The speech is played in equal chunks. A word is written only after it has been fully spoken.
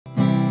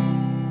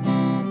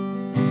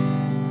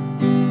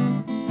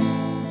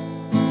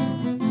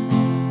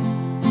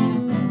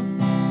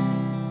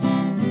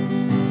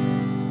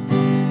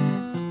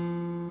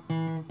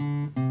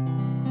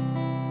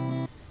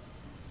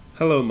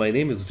Hello, my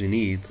name is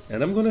Vineet,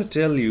 and I'm going to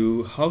tell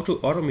you how to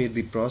automate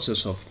the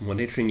process of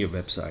monitoring your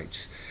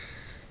websites.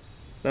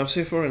 Now,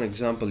 say for an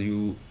example,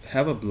 you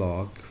have a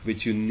blog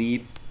which you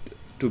need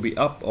to be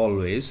up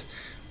always,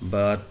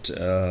 but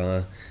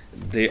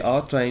there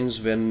are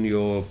times when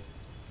your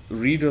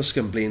readers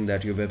complain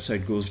that your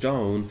website goes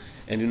down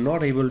and you're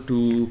not able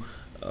to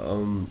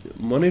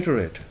monitor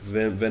it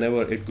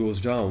whenever it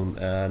goes down,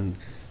 and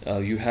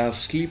you have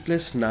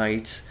sleepless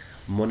nights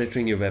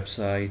monitoring your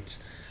website,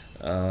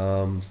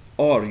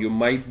 or you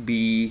might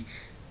be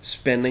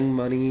spending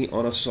money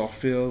on a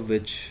software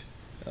which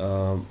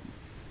um,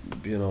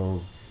 you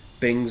know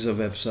pings a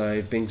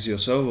website, pings your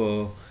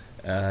server,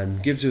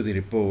 and gives you the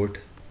report.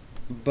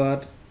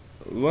 But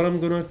what I'm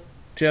gonna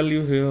tell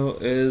you here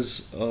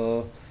is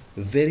a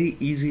very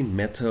easy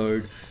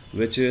method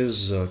which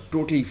is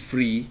totally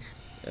free.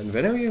 And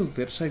whenever your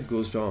website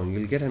goes down,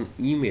 you'll get an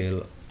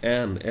email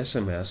and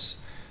SMS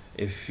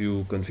if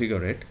you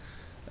configure it.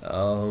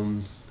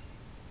 Um,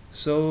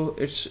 so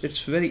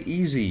it's very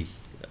easy,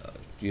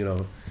 you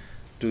know,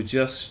 to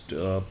just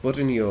put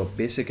in your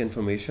basic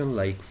information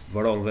like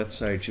what all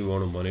websites you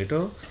want to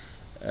monitor,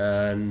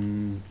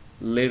 and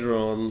later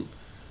on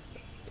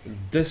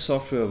this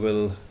software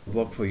will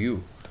work for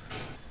you.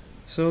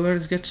 So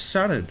let's get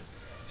started.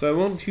 So I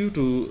want you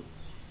to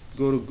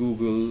go to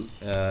Google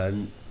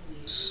and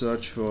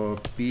search for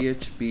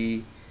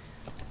PHP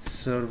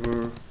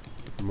server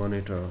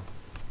monitor.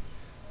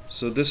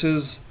 So this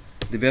is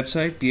the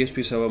website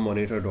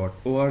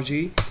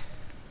phpservermonitor.org.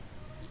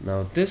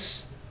 Now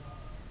this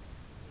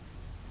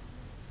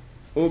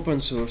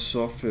open source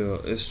software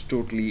is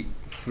totally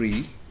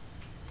free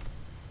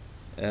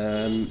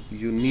and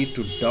you need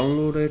to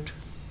download it.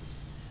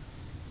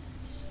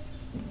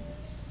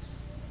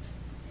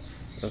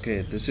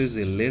 Okay, this is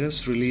the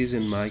latest release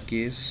in my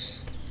case.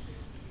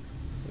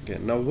 Okay,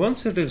 now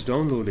once it is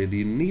downloaded,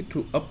 you need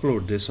to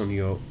upload this on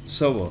your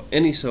server,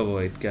 any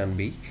server it can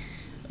be,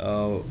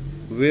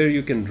 where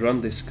you can run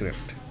this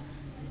script,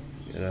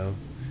 you know.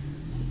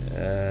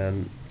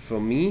 And for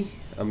me,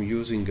 I'm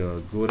using a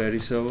GoDaddy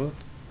server,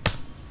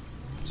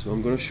 so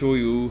I'm going to show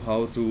you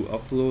how to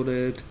upload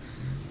it,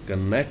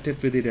 connect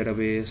it with the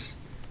database,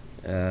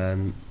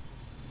 and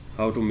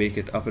how to make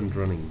it up and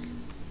running.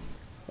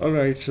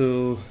 Alright,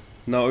 so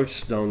now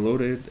it's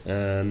downloaded,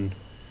 and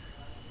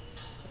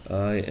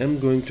I am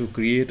going to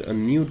create a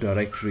new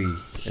directory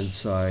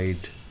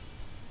inside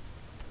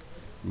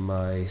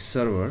my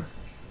server.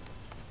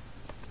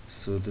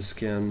 So this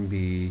can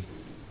be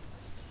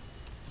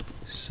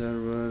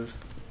server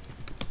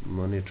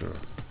monitor,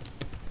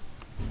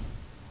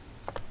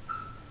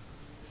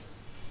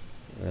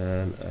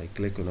 and I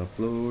click on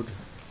upload.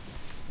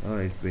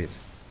 Alright, wait.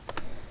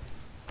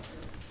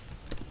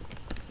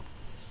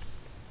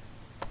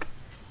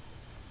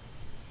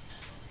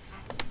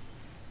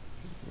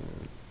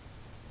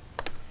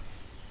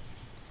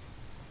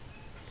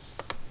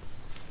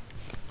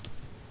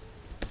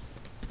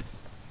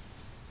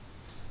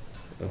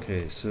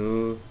 Okay,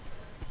 so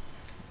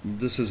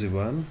this is the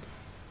one.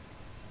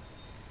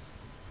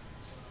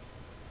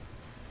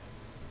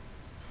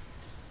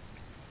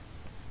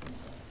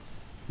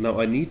 Now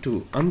I need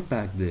to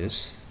unpack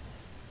this.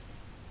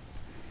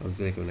 I'll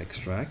click on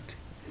extract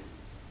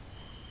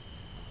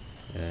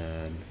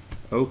and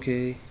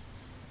okay.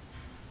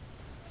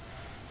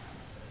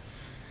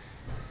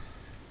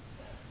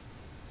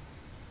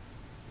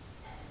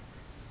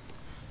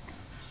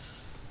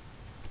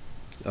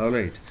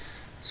 Alright,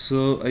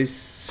 so I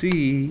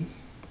see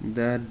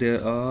that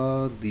there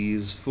are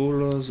these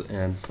folders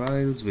and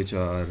files which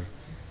are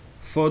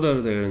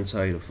further there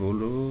inside a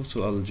folder,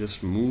 so I'll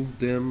just move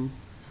them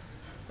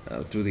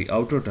to the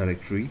outer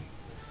directory,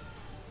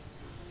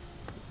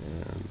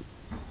 and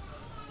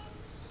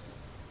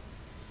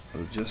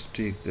I'll just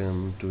take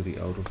them to the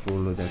outer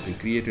folder that we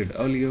created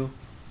earlier.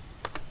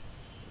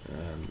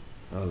 And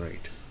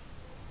alright,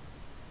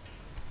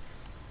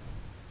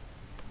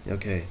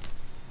 okay,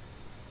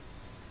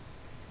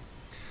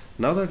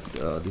 now that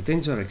the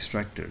things are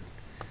extracted,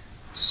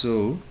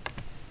 so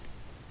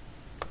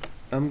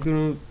I'm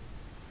gonna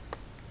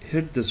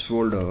hit this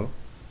folder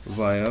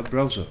via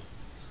browser.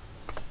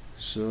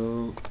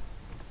 So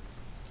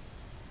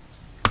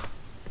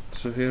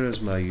here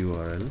is my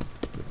URL,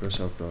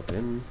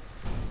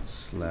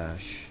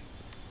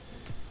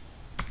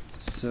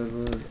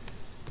 microsoft.in/server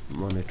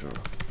monitor.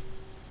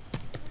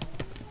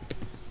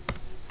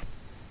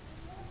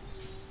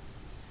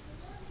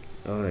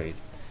 Alright,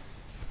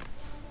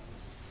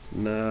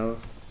 now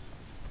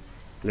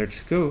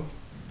let's go.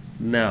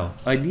 Now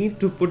I need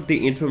to put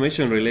the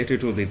information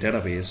related to the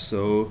database,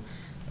 so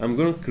I'm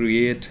going to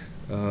create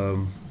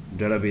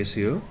database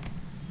here.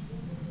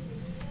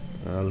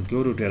 I'll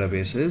go to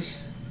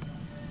databases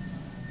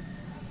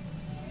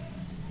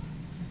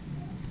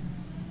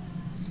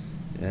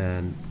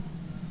and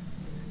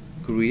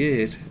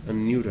create a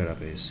new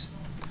database.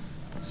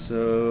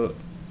 So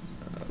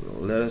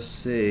let us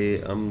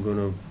say I'm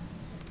gonna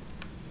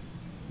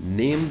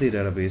name the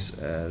database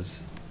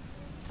as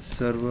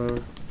server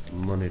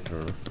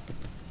monitor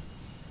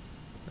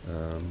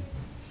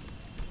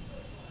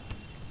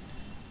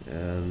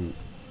And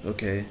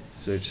okay,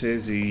 so it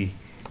says the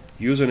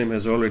username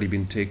has already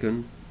been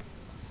taken,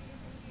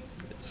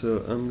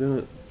 so I'm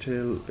gonna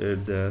tell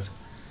it that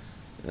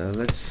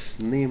let's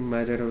name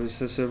my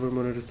database as server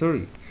monitor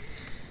 30,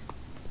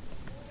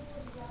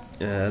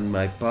 and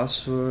my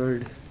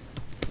password,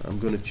 I'm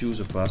gonna choose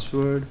a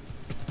password,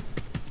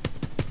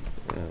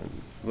 and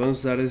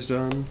once that is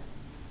done,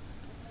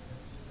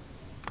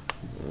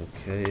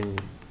 okay,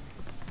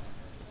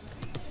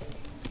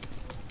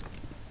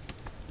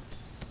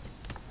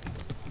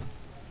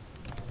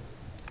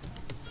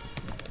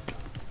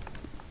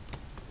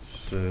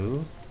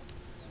 so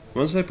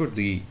once I put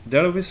the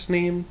database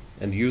name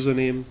and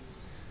username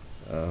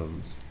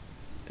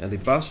and the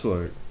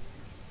password,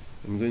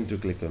 I'm going to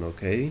click on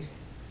OK.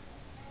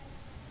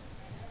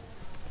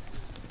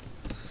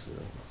 So,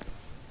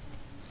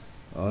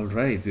 all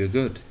right, we're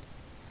good.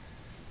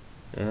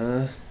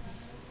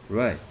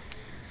 Right.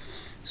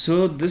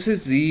 So this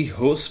is the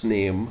host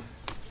name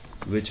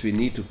which we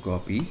need to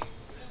copy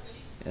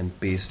and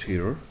paste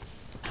here,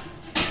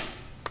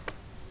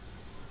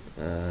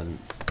 and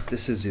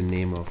this is the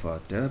name of our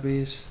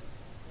database,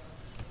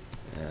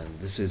 and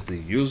this is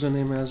the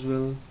username as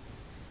well.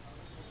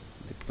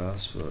 The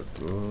password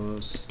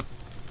was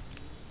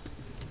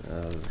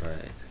all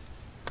right.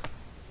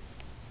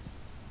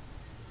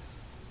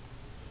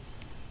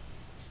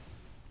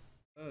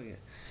 Oh yeah.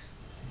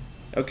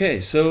 Okay,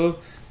 so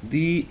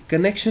the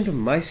connection to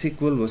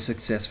MySQL was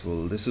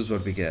successful. This is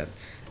what we get,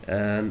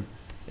 and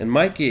in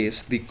my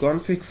case the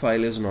config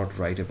file is not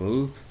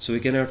writable, so we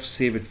cannot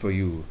save it for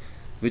you,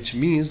 which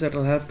means that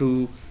I'll have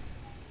to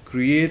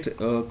create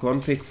a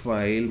config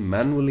file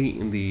manually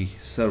in the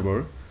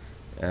server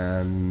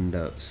and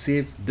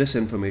save this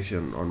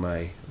information on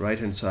my right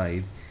hand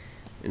side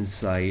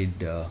inside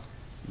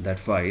that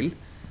file.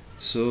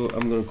 So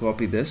I'm going to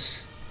copy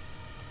this,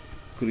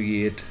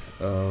 create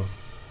a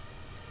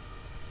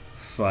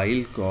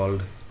file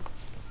called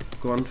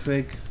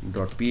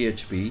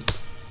config.php,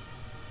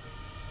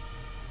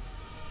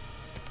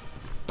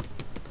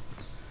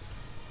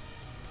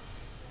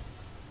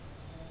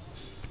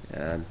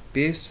 and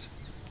paste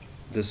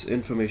this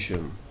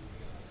information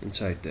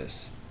inside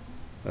this.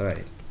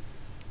 Alright,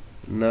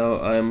 now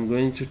I'm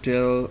going to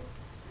tell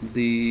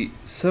the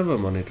server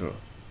monitor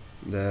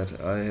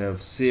that I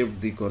have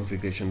saved the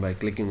configuration by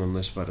clicking on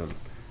this button.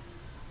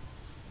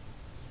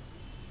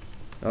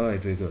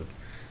 Alright, very good.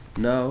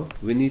 Now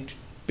we need to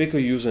pick a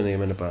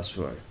username and a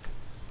password.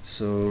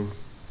 So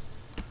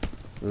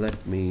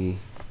let me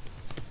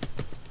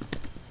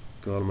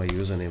call my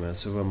username as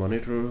server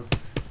monitor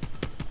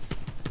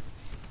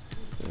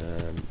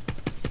and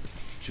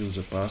choose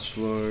a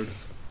password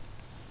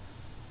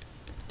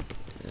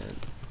and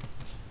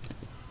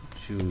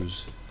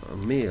choose a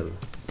mail.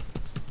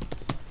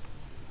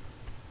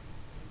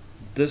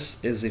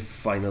 This is a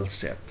final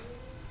step,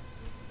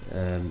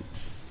 and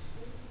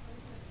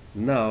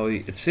now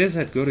it says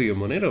that go to your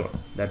monitor.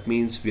 That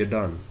means we are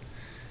done.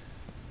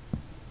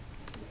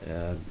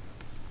 And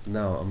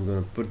now I'm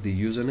going to put the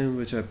username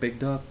which I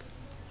picked up.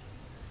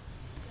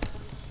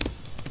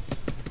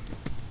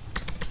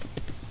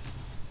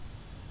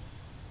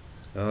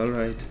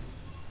 Alright,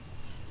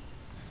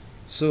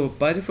 so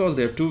by default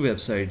there are two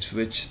websites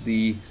which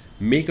the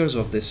makers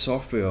of this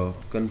software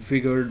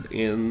configured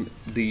in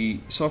the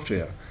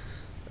software.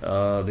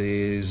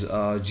 There's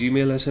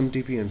Gmail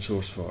SMTP and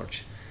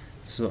SourceForge.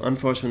 So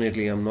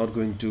unfortunately I'm not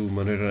going to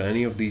monitor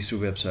any of these two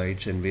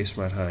websites and waste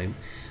my time,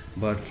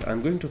 but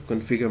I'm going to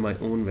configure my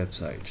own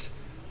websites.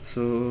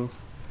 So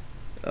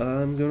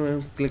I'm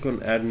going to click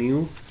on add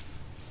new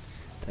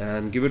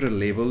and give it a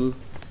label.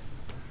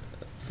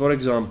 For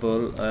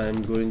example,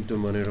 I'm going to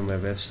monitor my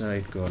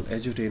website called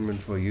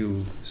Edutainment for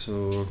You.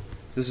 So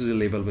this is a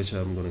label which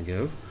I'm going to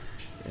give,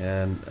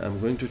 and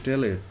I'm going to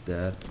tell it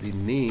that the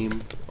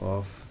name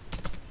of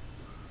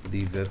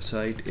the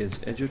website is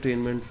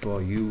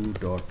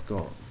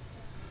edutainmentforyou.com,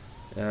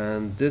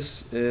 and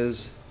this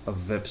is a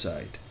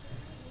website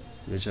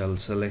which I'll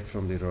select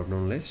from the drop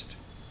down list.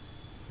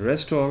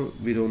 Rest all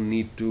we don't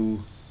need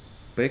to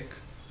pick.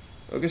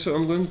 Okay, so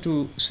I'm going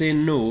to say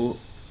no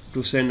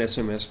to send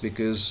SMS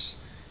because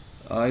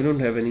I don't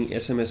have any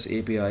SMS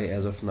API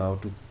as of now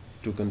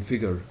to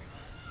configure,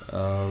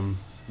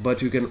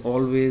 but you can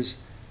always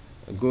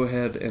go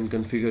ahead and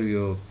configure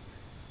your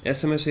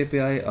SMS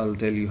API. I'll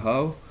tell you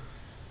how.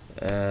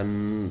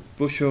 And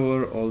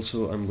pushover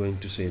also I'm going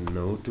to say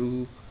no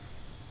to,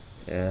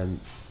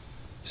 and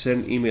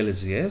send email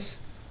is yes,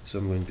 so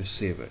I'm going to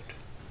save it,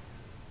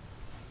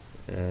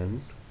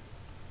 and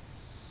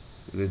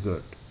we're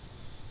good.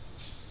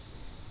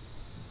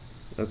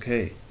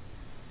 Okay,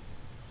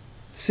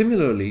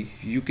 similarly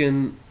you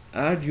can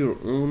add your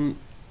own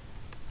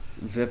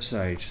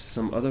websites,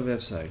 some other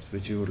websites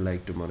which you would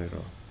like to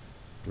monitor,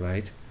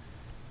 right?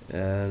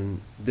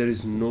 And there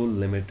is no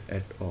limit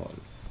at all.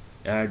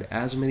 Add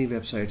as many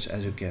websites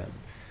as you can.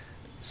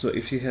 So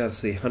if you have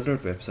say 100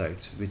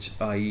 websites, which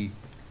I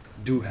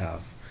do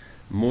have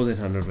more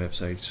than 100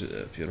 websites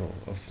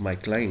of my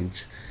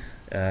clients,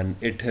 and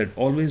it had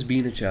always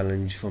been a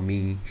challenge for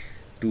me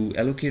to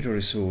allocate a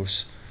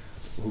resource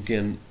who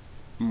can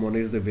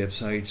monitor the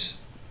websites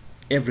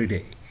every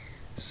day.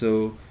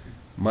 So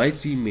my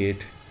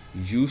teammate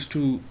used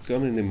to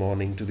come in the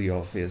morning to the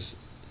office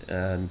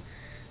and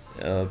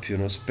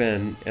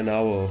spend an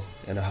hour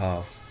and a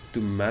half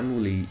to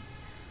manually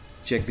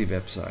check the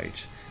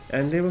website.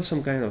 And there was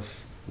some kind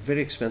of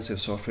very expensive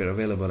software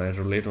available at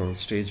a later on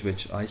stage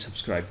which I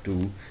subscribed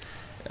to,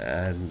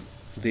 and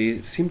they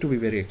seem to be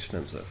very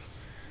expensive.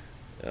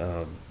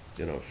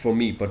 For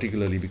me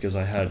particularly, because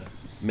I had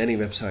many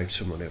websites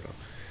to monitor.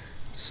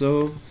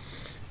 So,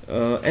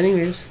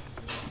 anyways,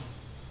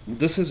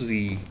 this is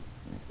the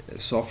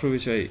software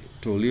which I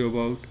told you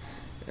about,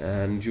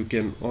 and you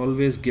can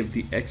always give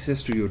the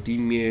access to your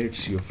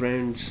teammates, your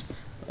friends,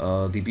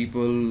 the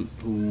people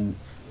who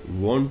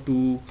want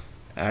to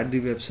add the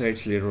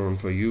websites later on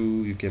for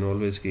you. You can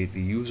always create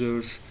the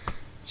users,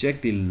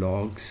 check the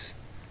logs,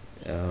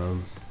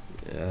 and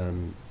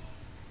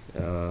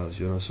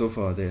so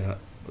far there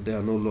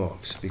are no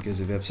logs because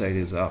the website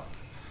is up.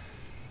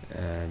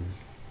 And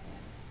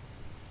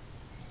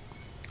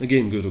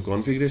again, go to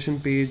configuration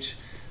page,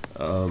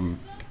 go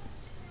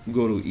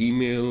to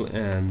email,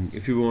 and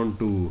if you want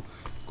to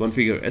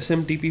configure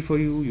SMTP for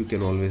you, you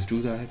can always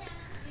do that.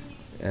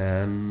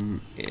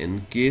 And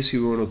in case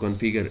you want to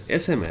configure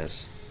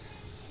SMS,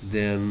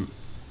 then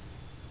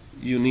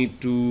you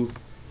need to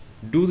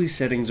do the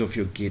settings of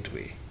your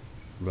gateway,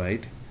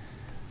 right?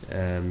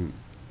 And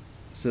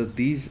so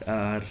these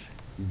are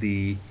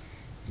the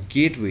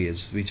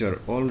gateways which are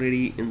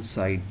already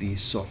inside the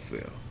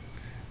software,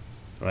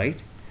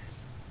 right?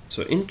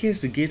 So in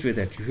case the gateway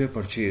that you have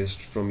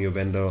purchased from your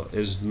vendor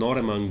is not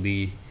among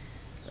the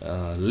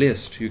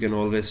list, you can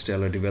always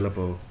tell a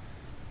developer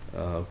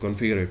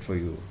configure it for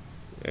you.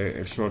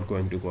 It's not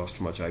going to cost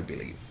much, I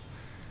believe.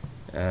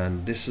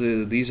 And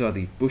these are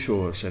the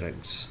pushover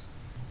settings.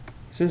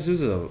 Since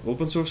this is an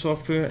open source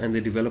software and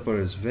the developer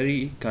is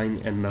very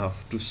kind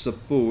enough to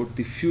support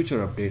the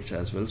future updates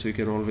as well, so you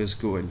can always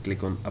go and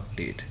click on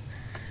update,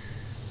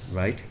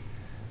 right?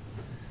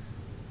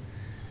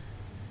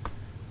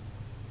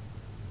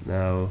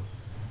 Now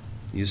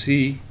you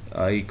see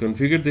I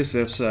configured this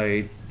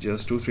website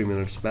just 2-3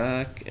 minutes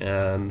back,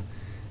 and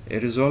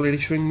it is already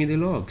showing me the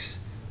logs.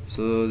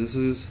 So this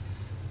is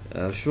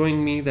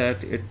showing me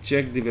that it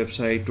checked the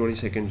website 20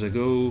 seconds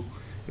ago.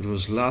 It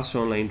was last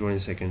online 20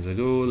 seconds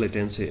ago.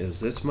 Latency is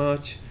this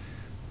much.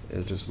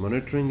 It is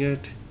monitoring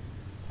it,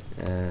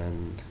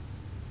 and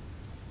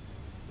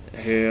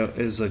here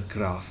is a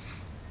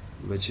graph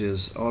which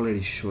is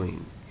already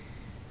showing.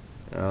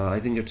 I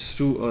think it's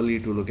too early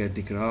to look at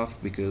the graph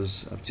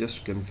because I've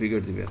just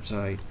configured the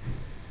website.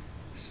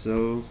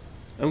 So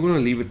I'm going to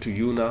leave it to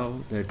you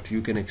now that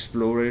you can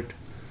explore it.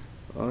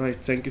 Alright,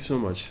 thank you so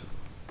much.